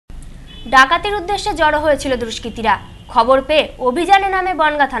ডাকাতির উদ্দেশ্যে জড়ো হয়েছিল দুষ্কৃতীরা। খবর পেয়ে অভিযানে নামে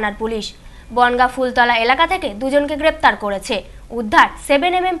বনগাঁ থানার পুলিশ। বনগাঁ ফুলতলা এলাকা থেকে দুজনকে গ্রেপ্তার করেছে। উদ্ধার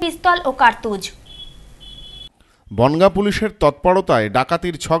 7mm পিস্তল ও কার্তুজ। বনগাঁ পুলিশের তৎপরতায়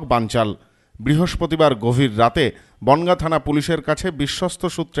ডাকাতির ছক বানচাল। বৃহস্পতিবার গভীর রাতে বনগাঁ থানা পুলিশের কাছে বিশ্বস্ত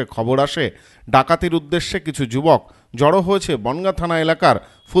সূত্রে খবর আসে, ডাকাতির উদ্দেশ্যে কিছু যুবক জড়ো হয়েছে বনগাঁ থানা এলাকার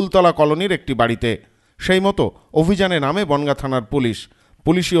ফুলতলা কলোনির একটি বাড়িতে। সেই মতো অভিযানে নামে বনগাঁ থানার পুলিশ।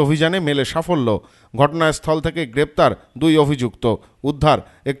 পুলিশি অভিযানে মেলে সাফল্য। ঘটনাস্থল থেকে গ্রেপ্তার 2 অভিযুক্ত। উদ্ধার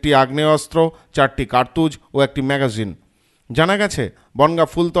একটি আগ্নেয়াস্ত্র, 4টি কার্তুজ ও একটি ম্যাগাজিন। জানা গেছে,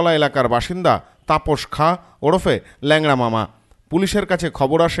 বনগাঁ ফুলতলা এলাকার বাসিন্দা তাপস খা ওরফে ল্যাংড়া মামা। পুলিশের কাছে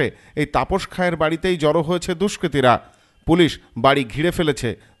খবর আসে, এই তাপস খায়ের বাড়িতেই জড়ো হয়েছে দুষ্কৃতীরা। পুলিশ বাড়ি ঘিরে ফেলেছে।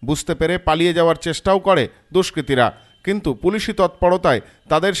 বুঝতে পেরে পালিয়ে যাওয়ার চেষ্টাও করে দুষ্কৃতীরা, কিন্তু পুলিশি তৎপরতায়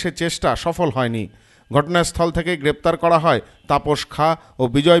তাদের সে চেষ্টা সফল হয়নি। ঘটনাস্থল থেকে গ্রেপ্তার করা হয় তাপস খা ও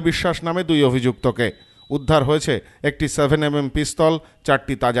বিজয় বিশ্বাস নামে 2 অভিযুক্তকে। উদ্ধার হয়েছে একটি 7mm পিস্তল,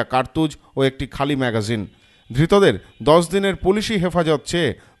 4টি তাজা কার্তুজ ও একটি খালি ম্যাগাজিন। ধৃতদের 10 দিনের পুলিশি হেফাজত চেয়ে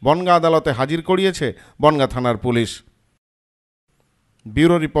বনগাঁ আদালতে হাজির করিয়েছে বনগাঁ থানার police.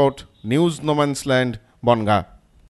 Bureau report, news no man's land, Bongaon.